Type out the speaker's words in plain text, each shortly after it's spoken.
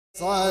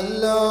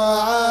صلوا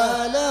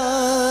على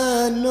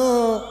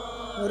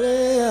النور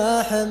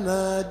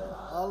أحمد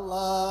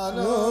الله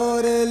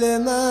نور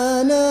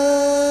المنازل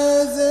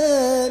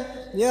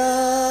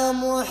يا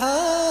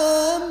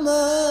محمد.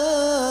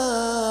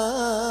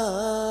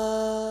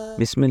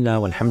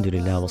 Bismillāh,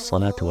 walhamdulillah,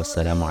 wassalatu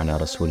wassalamu ala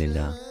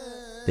rasulillah.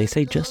 They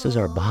say just as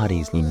our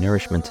bodies need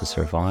nourishment to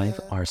survive,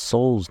 our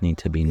souls need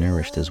to be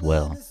nourished as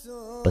well.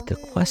 But the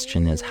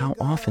question is, how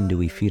often do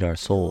we feed our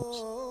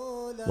souls?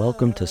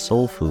 Welcome to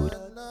Soul Food,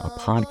 a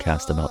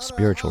podcast about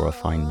spiritual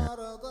refinement.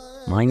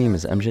 My name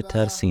is Amjad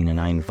Tarsin, and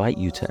I invite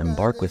you to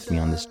embark with me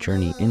on this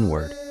journey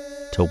inward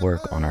to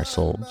work on our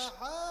souls.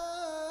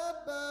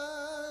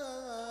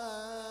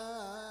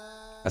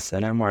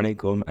 Assalamu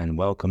alaikum, and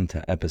welcome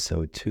to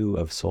episode 2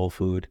 of Soul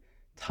Food,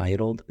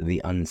 titled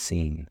The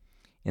Unseen.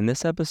 In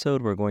this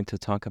episode, we're going to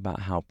talk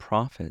about how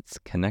prophets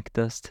connect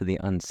us to the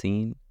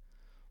unseen.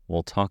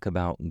 We'll talk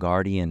about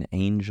guardian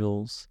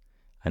angels,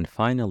 and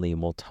finally,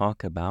 we'll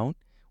talk about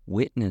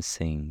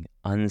witnessing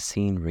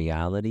unseen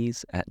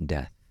realities at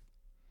death.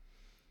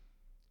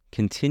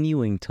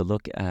 Continuing to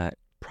look at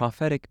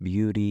prophetic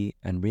beauty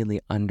and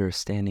really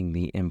understanding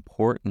the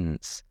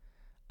importance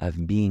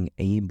of being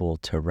able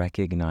to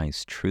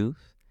recognize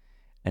truth,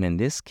 and in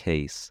this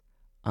case,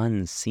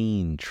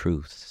 unseen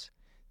truths,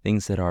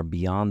 things that are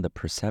beyond the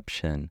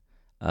perception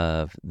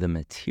of the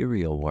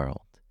material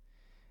world.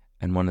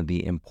 And one of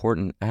the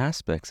important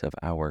aspects of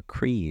our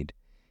creed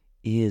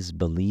is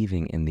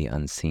believing in the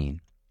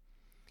unseen.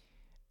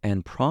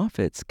 And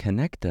prophets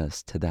connect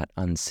us to that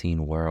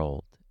unseen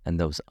world and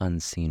those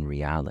unseen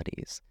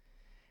realities.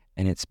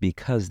 And it's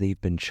because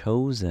they've been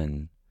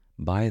chosen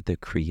by the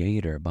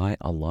Creator, by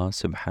Allah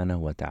subhanahu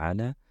wa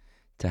ta'ala,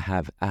 to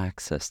have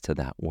access to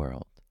that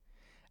world.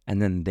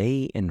 And then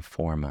they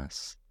inform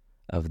us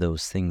of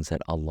those things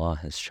that Allah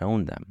has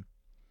shown them.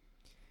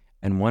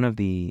 And one of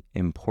the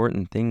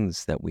important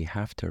things that we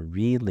have to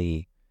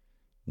really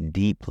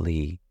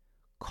deeply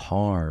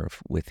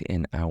carve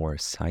within our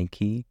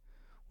psyche,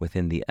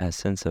 within the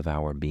essence of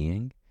our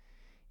being,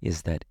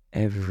 is that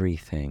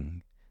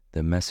everything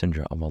the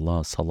Messenger of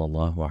Allah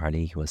sallallahu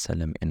alaihi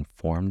wasallam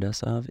informed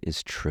us of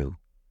is true.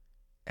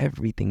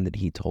 Everything that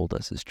he told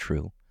us is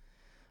true.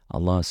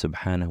 Allah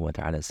subhanahu wa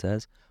ta'ala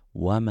says,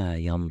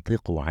 وَمَا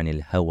يَنطِقُ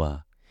عَنِ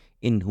الْهَوَى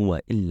إِنْ هُوَ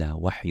إِلَّا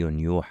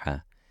وَحْيٌ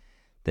يُوحَى,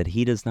 that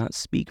he does not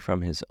speak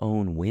from his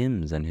own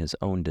whims and his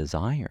own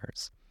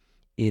desires.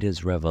 It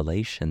is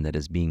revelation that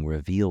is being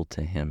revealed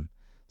to him,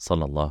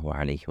 sallallahu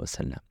alaihi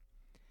wasallam.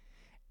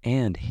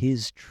 And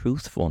his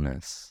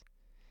truthfulness,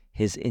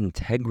 his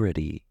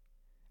integrity,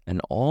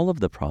 and all of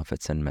the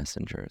prophets and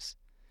messengers,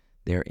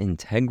 their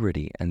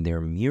integrity and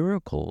their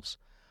miracles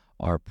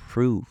are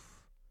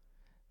proof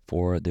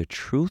for the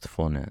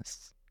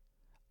truthfulness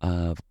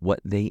of what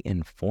they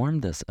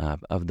informed us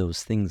of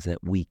those things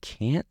that we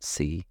can't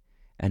see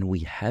and we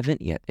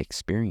haven't yet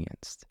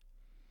experienced.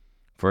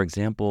 For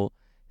example,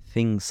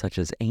 things such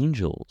as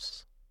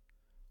angels,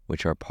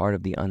 which are part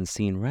of the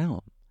unseen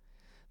realm,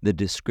 the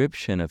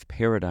description of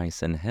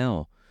paradise and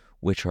hell,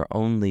 which are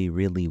only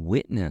really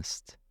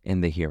witnessed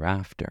in the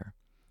hereafter.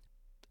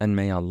 And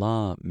may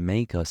Allah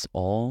make us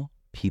all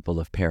people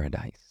of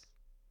paradise.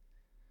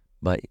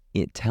 But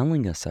it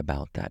telling us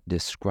about that,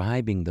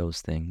 describing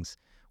those things,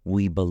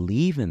 we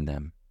believe in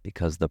them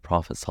because the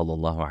Prophet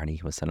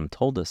ﷺ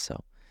told us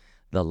so.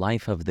 The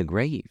life of the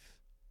grave,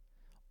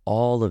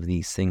 all of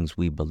these things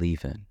we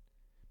believe in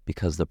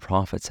because the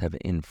prophets have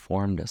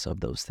informed us of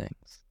those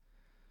things.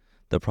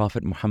 The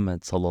Prophet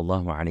Muhammad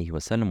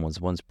ﷺ was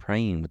once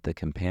praying with the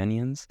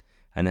companions,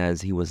 and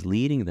as he was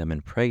leading them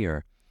in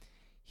prayer,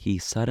 he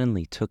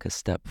suddenly took a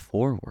step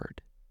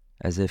forward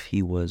as if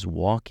he was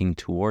walking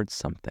towards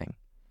something.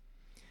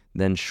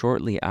 Then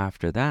shortly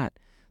after that,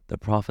 the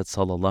Prophet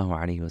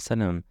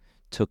ﷺ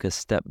took a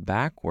step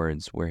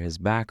backwards where his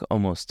back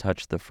almost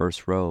touched the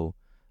first row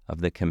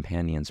of the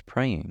companions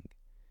praying.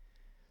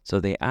 So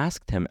they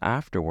asked him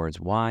afterwards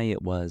why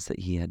it was that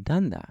he had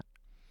done that.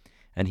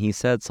 And he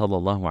said,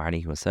 sallallahu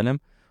alaihi wasallam,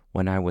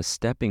 when I was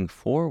stepping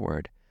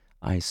forward,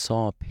 I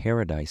saw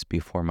paradise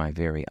before my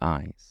very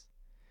eyes.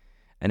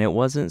 And it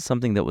wasn't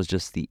something that was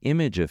just the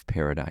image of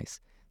paradise,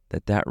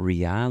 that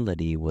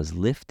reality was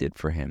lifted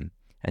for him.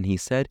 And he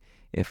said,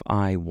 if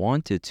I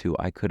wanted to,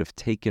 I could have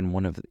taken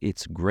one of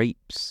its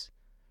grapes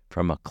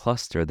from a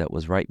cluster that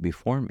was right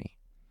before me.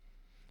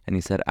 And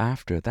he said,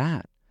 after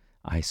that,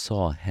 I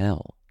saw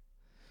hell.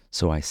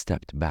 So I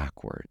stepped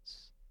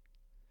backwards.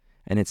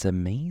 And it's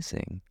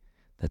amazing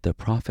that the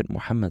Prophet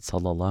Muhammad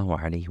sallallahu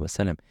alaihi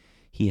wasallam,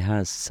 he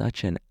has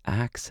such an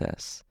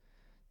access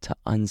to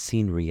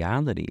unseen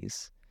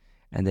realities,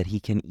 and that he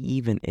can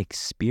even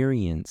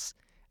experience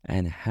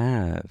and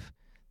have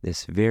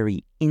this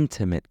very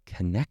intimate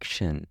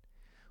connection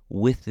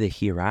with the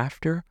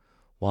hereafter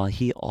while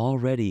he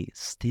already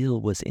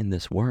still was in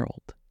this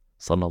world,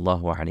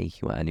 sallallahu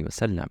alaihi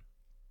wasallam.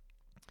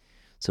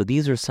 So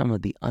these are some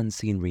of the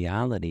unseen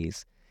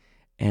realities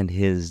and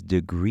his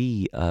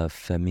degree of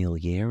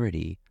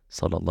familiarity,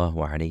 sallallahu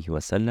alaihi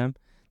wasallam,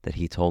 that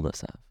he told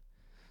us of.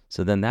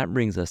 So then that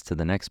brings us to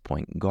the next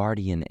point,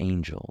 guardian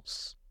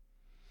angels.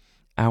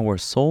 Our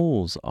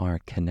souls are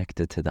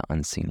connected to the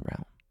unseen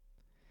realm.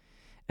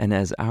 And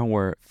as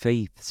our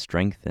faith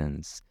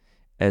strengthens,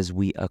 as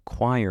we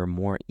acquire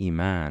more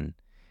iman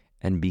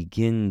and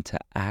begin to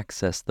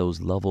access those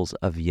levels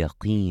of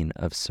yaqeen,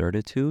 of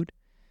certitude,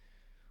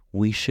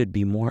 we should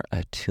be more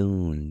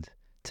attuned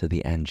to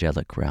the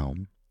angelic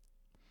realm.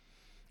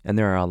 And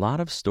there are a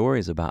lot of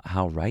stories about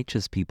how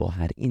righteous people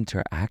had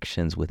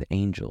interactions with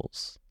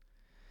angels.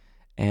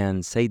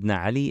 And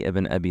Sayyidina Ali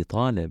ibn Abi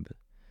Talib,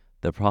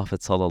 the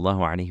Prophet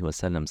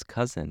ﷺ's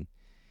cousin,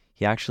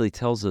 he actually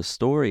tells a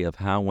story of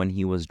how when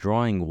he was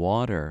drawing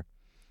water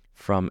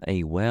from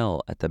a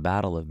well at the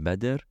Battle of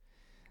Badr,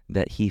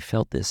 that he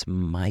felt this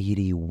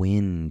mighty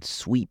wind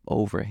sweep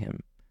over him.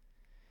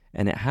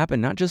 And it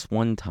happened not just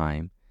one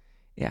time,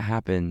 it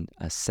happened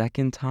a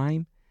second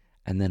time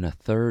and then a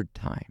third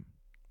time.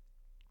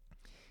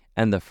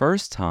 And the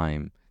first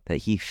time that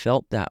he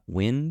felt that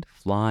wind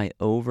fly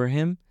over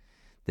him,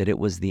 that it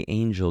was the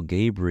angel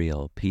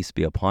Gabriel, peace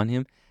be upon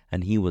him,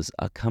 and he was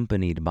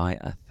accompanied by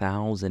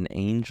 1,000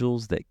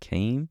 angels that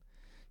came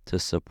to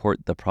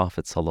support the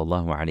Prophet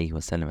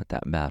ﷺ at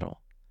that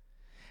battle.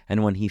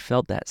 And when he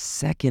felt that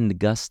second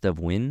gust of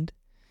wind,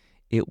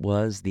 it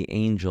was the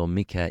angel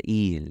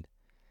Mikael,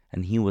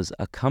 and he was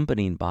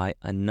accompanied by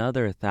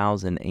another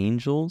 1,000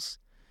 angels,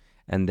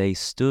 and they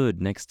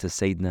stood next to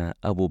Sayyidina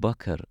Abu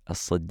Bakr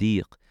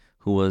as-Siddiq,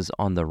 who was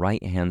on the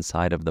right-hand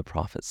side of the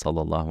Prophet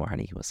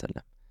ﷺ.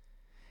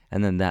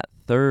 And then that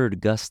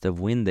third gust of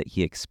wind that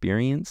he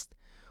experienced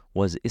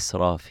was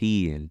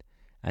Israfil,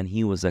 and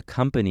he was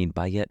accompanied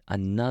by yet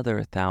another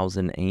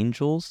 1,000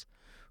 angels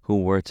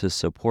who were to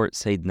support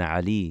Sayyidina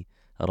Ali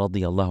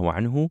radiyallahu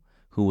anhu,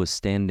 who was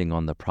standing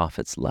on the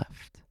Prophet's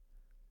left.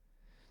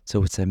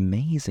 So it's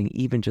amazing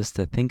even just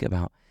to think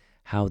about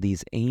how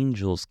these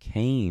angels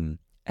came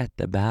at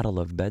the Battle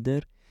of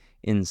Badr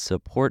in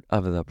support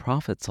of the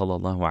Prophet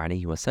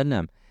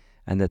ﷺ,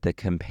 and that the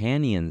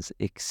companions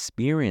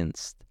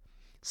experienced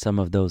some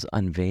of those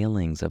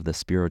unveilings of the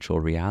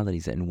spiritual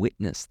realities and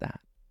witnessed that.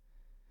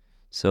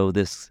 So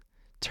this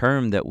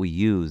term that we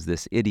use,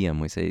 this idiom,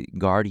 we say,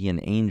 guardian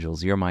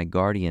angels, you're my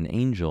guardian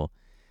angel,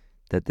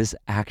 that this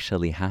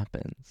actually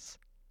happens.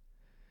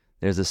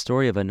 There's a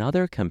story of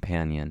another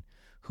companion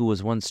who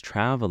was once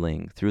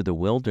traveling through the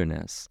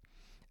wilderness,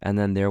 and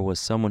then there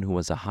was someone who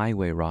was a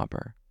highway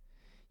robber.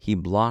 He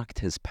blocked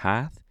his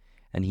path,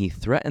 and he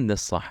threatened the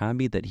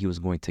Sahabi that he was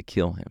going to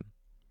kill him.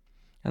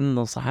 And then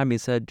the Sahabi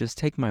said, just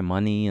take my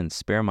money and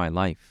spare my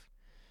life,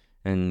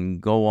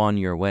 and go on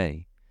your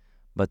way.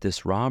 But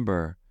this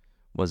robber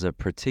was a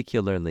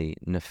particularly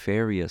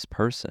nefarious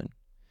person,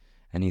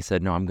 and he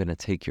said, no, I'm going to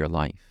take your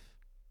life.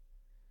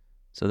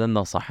 So then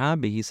the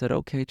Sahabi, he said,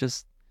 okay,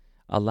 just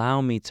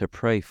allow me to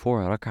pray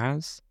 4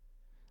 rak'ahs.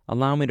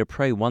 Allow me to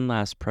pray one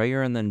last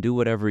prayer and then do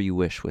whatever you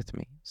wish with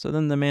me. So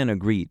then the man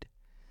agreed.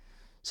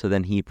 So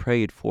then he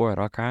prayed 4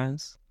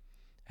 rak'ahs,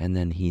 and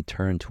then he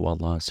turned to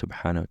Allah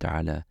subhanahu wa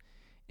ta'ala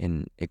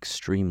in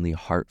extremely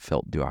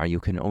heartfelt dua. You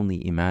can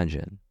only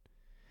imagine.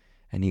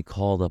 And he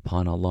called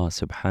upon Allah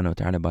subhanahu wa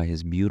ta'ala by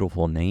his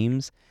beautiful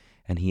names,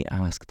 and he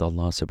asked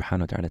Allah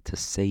subhanahu wa ta'ala to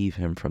save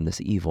him from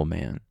this evil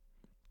man.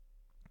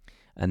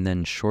 And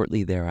then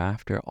shortly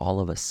thereafter, all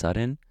of a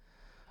sudden,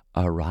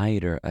 a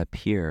rider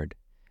appeared,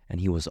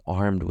 and he was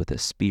armed with a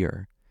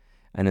spear.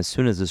 And as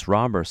soon as this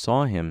robber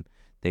saw him,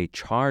 they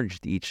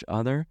charged each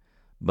other,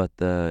 but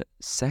the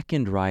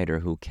second rider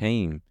who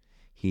came,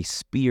 he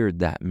speared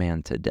that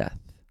man to death,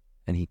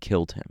 and he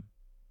killed him.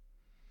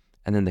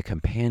 And then the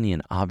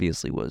companion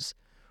obviously was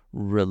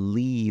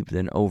relieved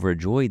and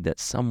overjoyed that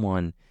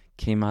someone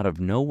came out of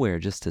nowhere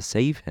just to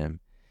save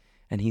him.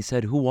 And he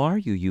said, who are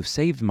you? You've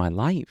saved my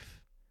life.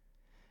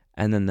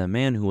 And then the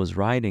man who was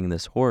riding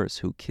this horse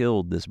who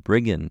killed this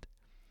brigand,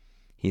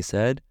 he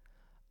said,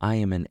 I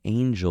am an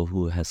angel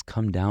who has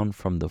come down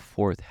from the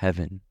 4th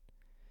heaven.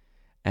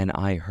 And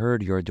I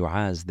heard your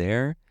du'as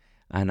there,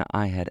 and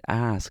I had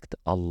asked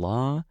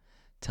Allah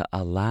to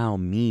allow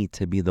me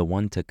to be the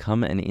one to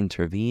come and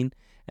intervene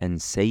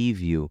and save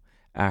you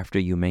after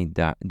you made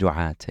that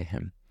du'a to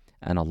him.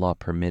 And Allah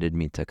permitted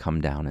me to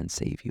come down and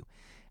save you.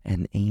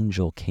 An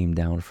angel came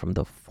down from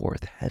the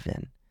 4th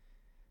heaven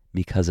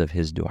because of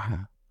his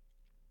du'a.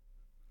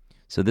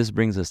 So this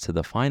brings us to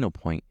the final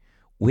point,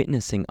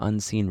 witnessing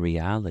unseen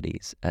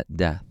realities at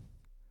death.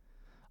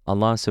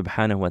 Allah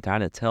subhanahu wa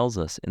ta'ala tells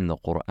us in the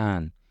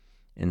Quran,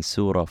 in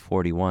Surah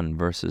 41,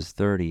 verses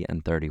 30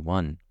 and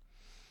 31,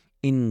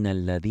 إِنَّ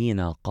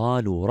الَّذِينَ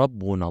قَالُوا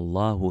رَبُّنَا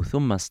اللَّهُ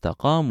ثُمَّ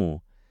اسْتَقَامُوا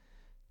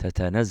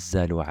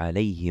تتنزل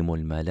عليهم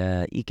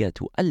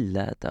الملائكة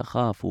ألا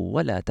تخافوا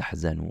ولا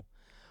تحزنوا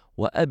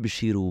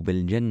وأبشروا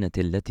بالجنة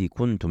التي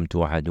كنتم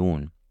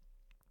توعدون.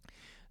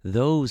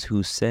 Those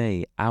who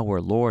say, our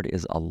Lord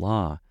is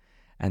Allah,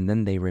 and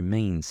then they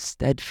remain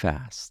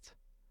steadfast,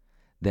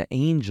 the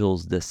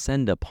angels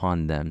descend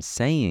upon them,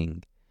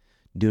 saying,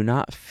 do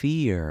not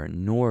fear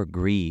nor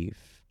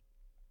grieve.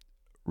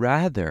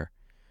 Rather,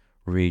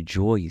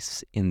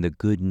 rejoice in the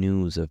good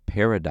news of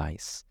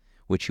paradise,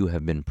 which you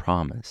have been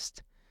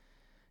promised.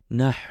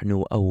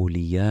 نحن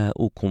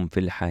أولياؤكم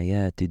في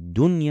الحياة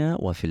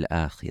الدنيا وفي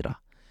الآخرة.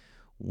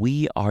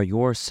 We are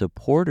your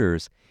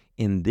supporters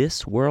in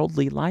this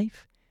worldly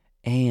life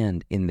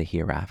and in the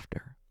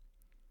hereafter.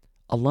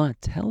 Allah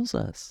tells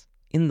us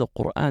in the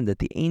Quran that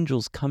the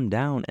angels come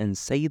down and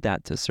say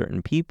that to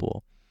certain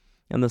people.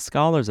 And the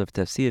scholars of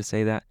tafsir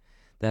say that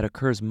that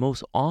occurs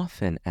most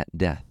often at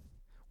death,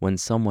 when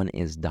someone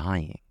is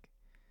dying.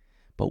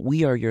 But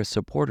we are your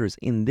supporters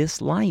in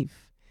this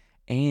life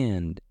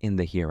and in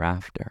the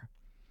hereafter.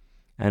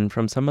 And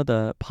from some of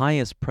the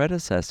pious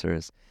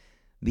predecessors,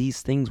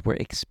 these things were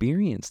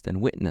experienced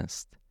and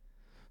witnessed.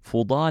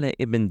 Fudala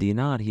ibn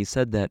Dinar, he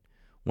said that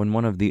when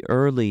one of the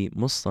early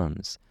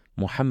Muslims,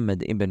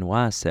 Muhammad ibn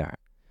Wasi',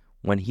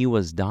 when he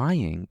was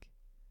dying,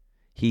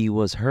 he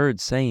was heard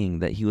saying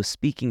that he was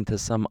speaking to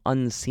some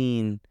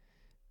unseen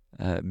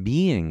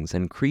beings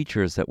and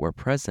creatures that were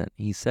present.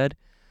 He said,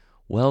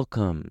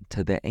 "Welcome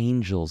to the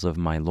angels of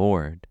my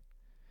Lord.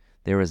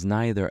 There is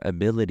neither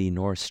ability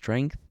nor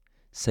strength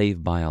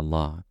save by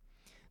Allah."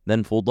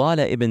 Then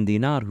Fudala ibn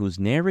Dinar, who's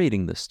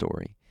narrating the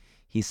story,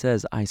 he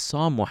says, "I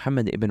saw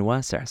Muhammad ibn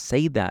Wasi'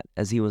 say that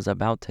as he was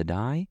about to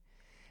die,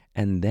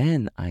 and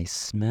then I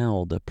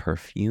smelled a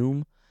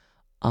perfume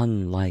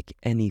unlike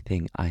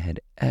anything I had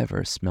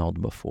ever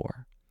smelled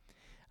before."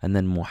 And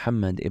then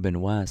Muhammad ibn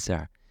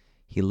Wasi',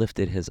 he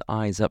lifted his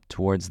eyes up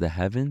towards the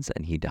heavens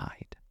and he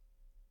died.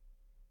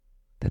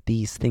 That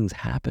these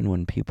things happen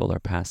when people are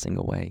passing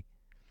away.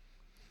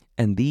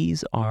 And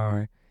these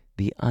are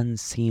the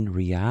unseen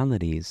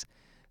realities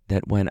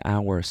that when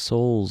our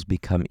souls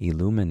become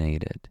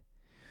illuminated,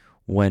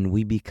 when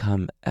we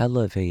become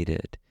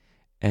elevated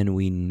and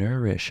we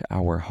nourish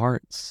our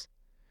hearts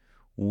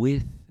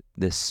with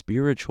the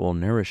spiritual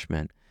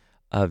nourishment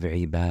of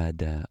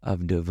ibadah,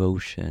 of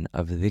devotion,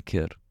 of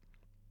dhikr,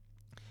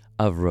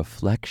 of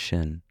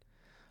reflection,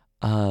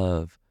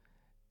 of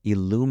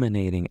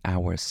illuminating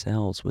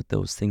ourselves with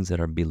those things that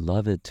are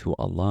beloved to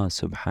Allah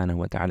subhanahu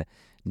wa ta'ala,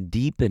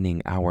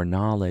 deepening our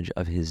knowledge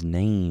of His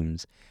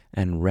names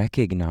and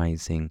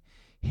recognizing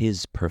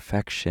His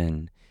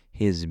perfection,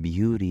 His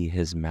beauty,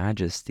 His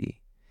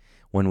majesty.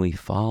 When we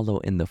follow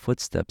in the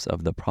footsteps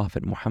of the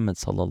Prophet Muhammad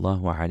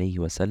sallallahu alaihi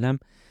wasallam,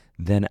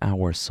 then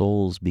our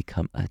souls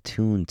become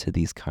attuned to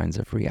these kinds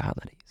of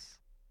realities.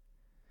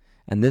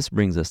 And this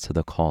brings us to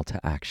the call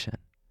to action.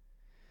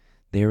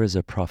 There is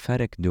a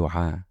prophetic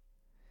dua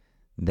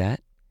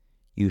that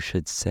you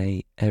should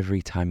say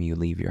every time you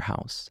leave your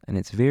house. And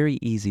it's very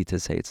easy to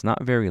say. It's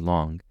not very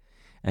long.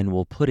 And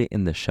we'll put it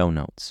in the show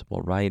notes.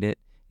 We'll write it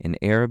in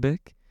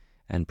Arabic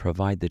and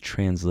provide the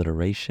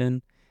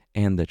transliteration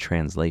and the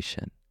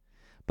translation.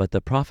 But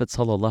the Prophet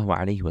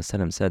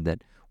ﷺ said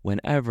that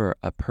whenever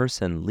a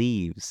person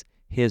leaves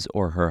his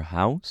or her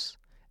house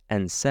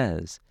and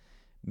says,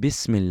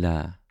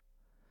 Bismillāh,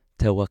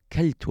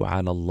 tawakkaltu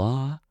ala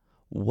Allah,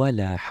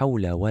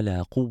 ḥawla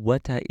wala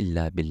quwwata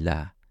illā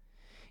billāh.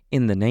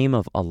 In the name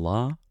of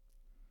Allah,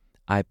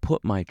 I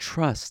put my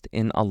trust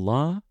in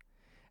Allah,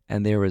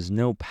 and there is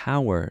no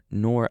power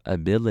nor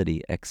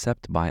ability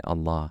except by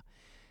Allah.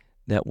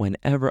 That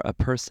whenever a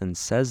person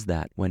says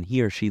that, when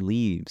he or she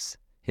leaves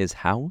his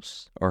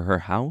house or her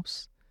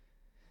house,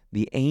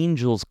 the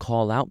angels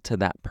call out to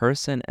that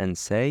person and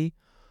say,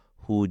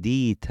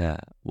 Hudita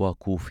wa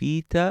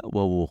kufita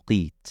wa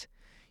wuqit.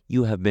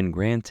 You have been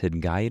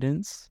granted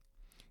guidance,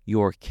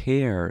 your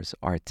cares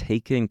are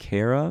taken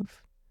care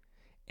of,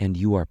 and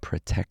you are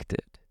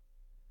protected.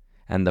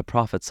 And the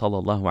Prophet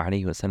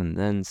ﷺ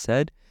then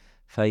said,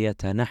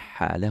 فَيَتَنَحَّى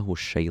لَهُ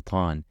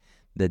الشَّيْطَانِ.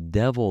 The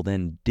devil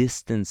then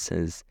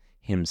distances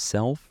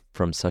himself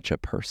from such a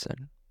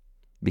person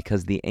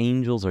because the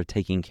angels are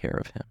taking care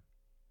of him.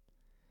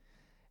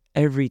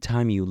 Every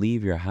time you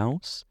leave your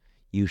house,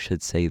 you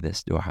should say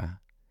this dua.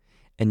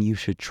 And you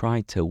should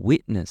try to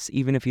witness,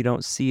 even if you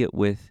don't see it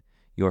with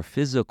your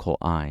physical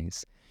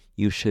eyes,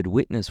 you should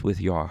witness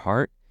with your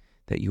heart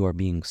that you are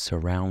being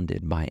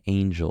surrounded by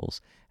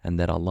angels and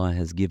that Allah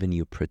has given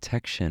you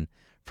protection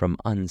from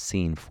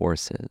unseen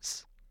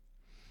forces.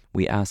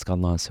 We ask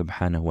Allah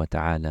subhanahu wa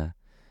ta'ala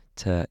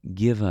to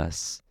give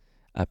us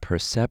a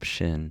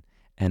perception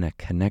and a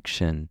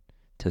connection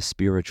to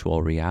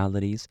spiritual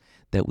realities,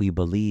 that we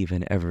believe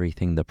in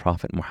everything the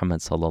Prophet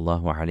Muhammad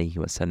sallallahu alaihi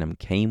wasallam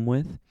came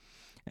with,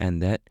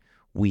 and that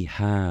we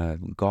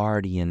have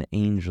guardian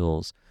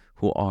angels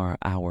who are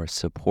our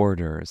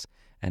supporters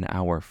and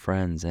our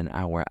friends and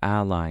our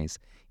allies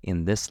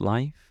in this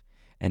life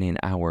and in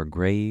our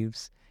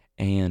graves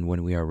and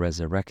when we are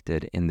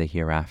resurrected in the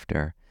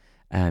hereafter.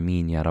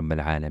 Ameen ya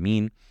Rabbil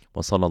Alameen.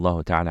 Wa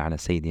sallallahu ta'ala ala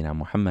Sayyidina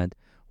Muhammad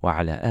wa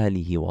ala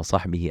alihi wa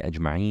sahbihi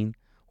ajma'een.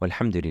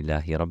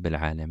 Walhamdulillahi Rabbil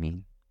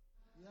Alameen.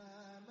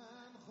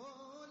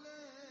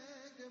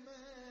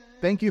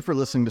 Thank you for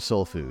listening to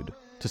Soul Food.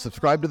 To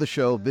subscribe to the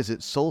show, visit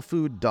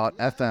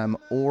soulfood.fm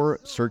or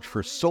search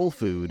for Soul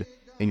Food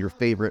in your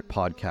favorite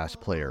podcast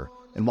player.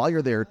 And while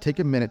you're there, take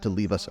a minute to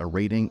leave us a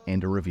rating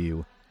and a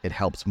review. It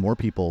helps more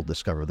people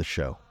discover the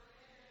show.